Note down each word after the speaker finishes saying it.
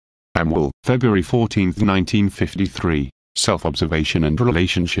Samuel, February 14, 1953. Self-observation and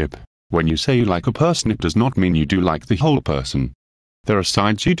relationship. When you say you like a person, it does not mean you do like the whole person. There are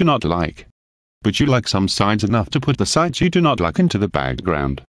sides you do not like. But you like some sides enough to put the sides you do not like into the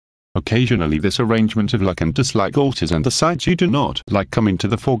background. Occasionally this arrangement of like and dislike alters and the sides you do not like come into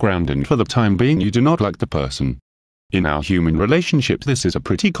the foreground, and for the time being you do not like the person. In our human relationship this is a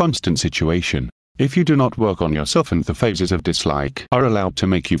pretty constant situation. If you do not work on yourself and the phases of dislike are allowed to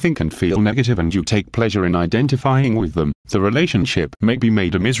make you think and feel negative and you take pleasure in identifying with them, the relationship may be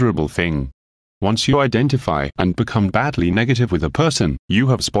made a miserable thing. Once you identify and become badly negative with a person, you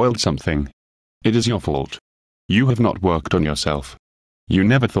have spoiled something. It is your fault. You have not worked on yourself. You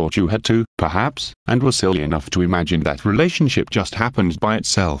never thought you had to, perhaps, and were silly enough to imagine that relationship just happened by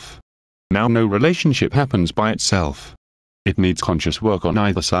itself. Now no relationship happens by itself. It needs conscious work on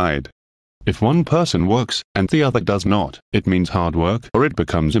either side. If one person works, and the other does not, it means hard work or it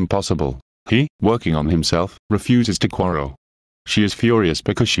becomes impossible. He, working on himself, refuses to quarrel. She is furious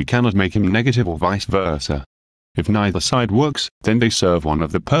because she cannot make him negative or vice versa. If neither side works, then they serve one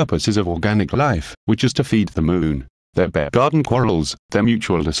of the purposes of organic life, which is to feed the moon. Their bear garden quarrels, their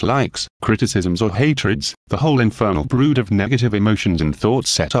mutual dislikes, criticisms or hatreds, the whole infernal brood of negative emotions and thoughts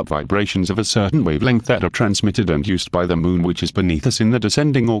set up vibrations of a certain wavelength that are transmitted and used by the moon, which is beneath us in the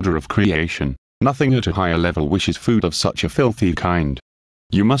descending order of creation. Nothing at a higher level wishes food of such a filthy kind.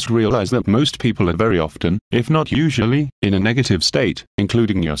 You must realize that most people are very often, if not usually, in a negative state,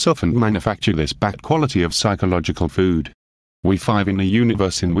 including yourself, and manufacture this bad quality of psychological food. We thrive in a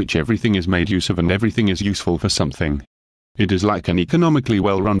universe in which everything is made use of and everything is useful for something. It is like an economically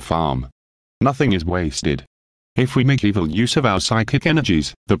well-run farm. Nothing is wasted. If we make evil use of our psychic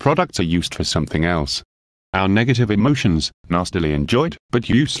energies, the products are used for something else. Our negative emotions, nastily enjoyed, but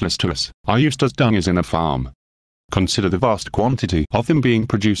useless to us, are used as dung is in a farm. Consider the vast quantity of them being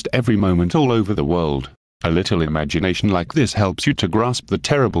produced every moment all over the world. A little imagination like this helps you to grasp the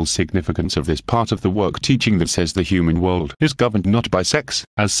terrible significance of this part of the work teaching that says the human world is governed not by sex,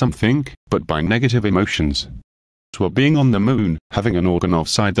 as some think, but by negative emotions. To a being on the moon, having an organ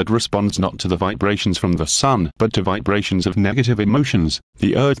offside that responds not to the vibrations from the sun, but to vibrations of negative emotions,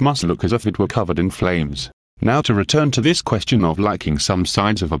 the earth must look as if it were covered in flames. Now to return to this question of liking some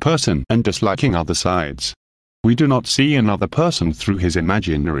sides of a person and disliking other sides. We do not see another person through his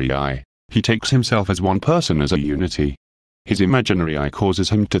imaginary eye. He takes himself as one person, as a unity. His imaginary eye causes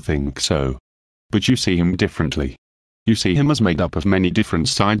him to think so. But you see him differently. You see him as made up of many different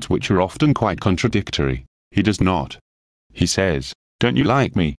sides which are often quite contradictory. He does not. He says, "Don't you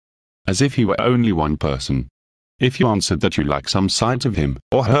like me?" As if he were only one person. If you answered that you like some sides of him,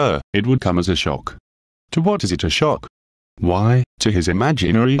 or her, it would come as a shock. To what is it a shock? Why, to his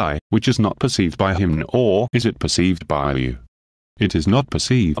imaginary eye, which is not perceived by him, or is it perceived by you? It is not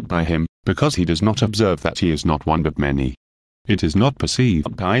perceived by him, because he does not observe that he is not one but many. It is not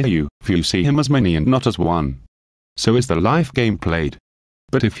perceived by you, for you see him as many and not as one. So is the life game played.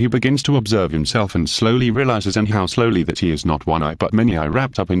 But if he begins to observe himself and slowly realizes, and how slowly, that he is not one eye but many eye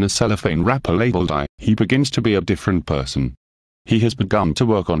wrapped up in a cellophane wrapper labeled eye, he begins to be a different person. He has begun to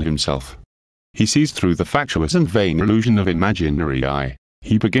work on himself. He sees through the fatuous and vain illusion of imaginary eye.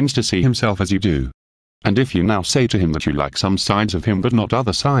 He begins to see himself as you do. And if you now say to him that you like some sides of him but not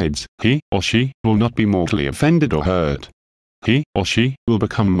other sides, he, or she, will not be mortally offended or hurt. He, or she, will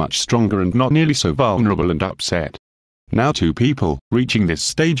become much stronger and not nearly so vulnerable and upset. Now two people, reaching this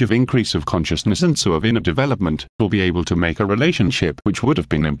stage of increase of consciousness and so of inner development, will be able to make a relationship which would have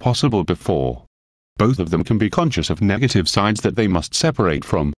been impossible before. Both of them can be conscious of negative sides that they must separate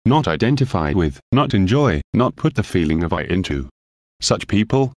from, not identify with, not enjoy, not put the feeling of I into. Such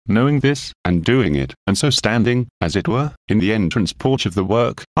people, knowing this, and doing it, and so standing, as it were, in the entrance porch of the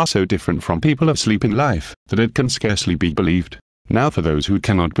work, are so different from people asleep in life, that it can scarcely be believed. Now for those who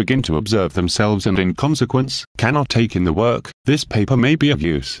cannot begin to observe themselves and in consequence, cannot take in the work, this paper may be of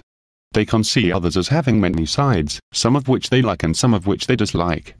use. They can see others as having many sides, some of which they like and some of which they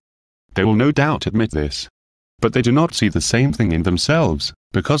dislike. They will no doubt admit this. But they do not see the same thing in themselves,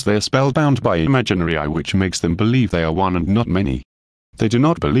 because they are spellbound by imaginary eye, which makes them believe they are one and not many. They do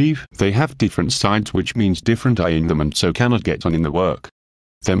not believe they have different sides, which means different I in them, and so cannot get on in the work.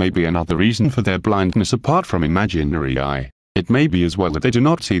 There may be another reason for their blindness apart from imaginary eye. It may be as well that they do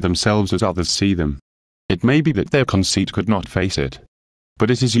not see themselves as others see them. It may be that their conceit could not face it. But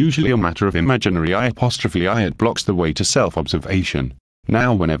it is usually a matter of imaginary eye apostrophe I. It blocks the way to self-observation.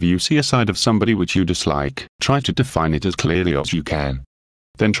 Now whenever you see a side of somebody which you dislike, try to define it as clearly as you can.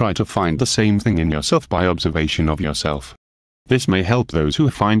 Then try to find the same thing in yourself by observation of yourself. This may help those who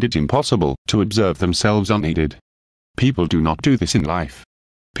find it impossible to observe themselves unaided. People do not do this in life.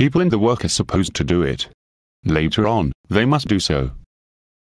 People in the work are supposed to do it. Later on, they must do so.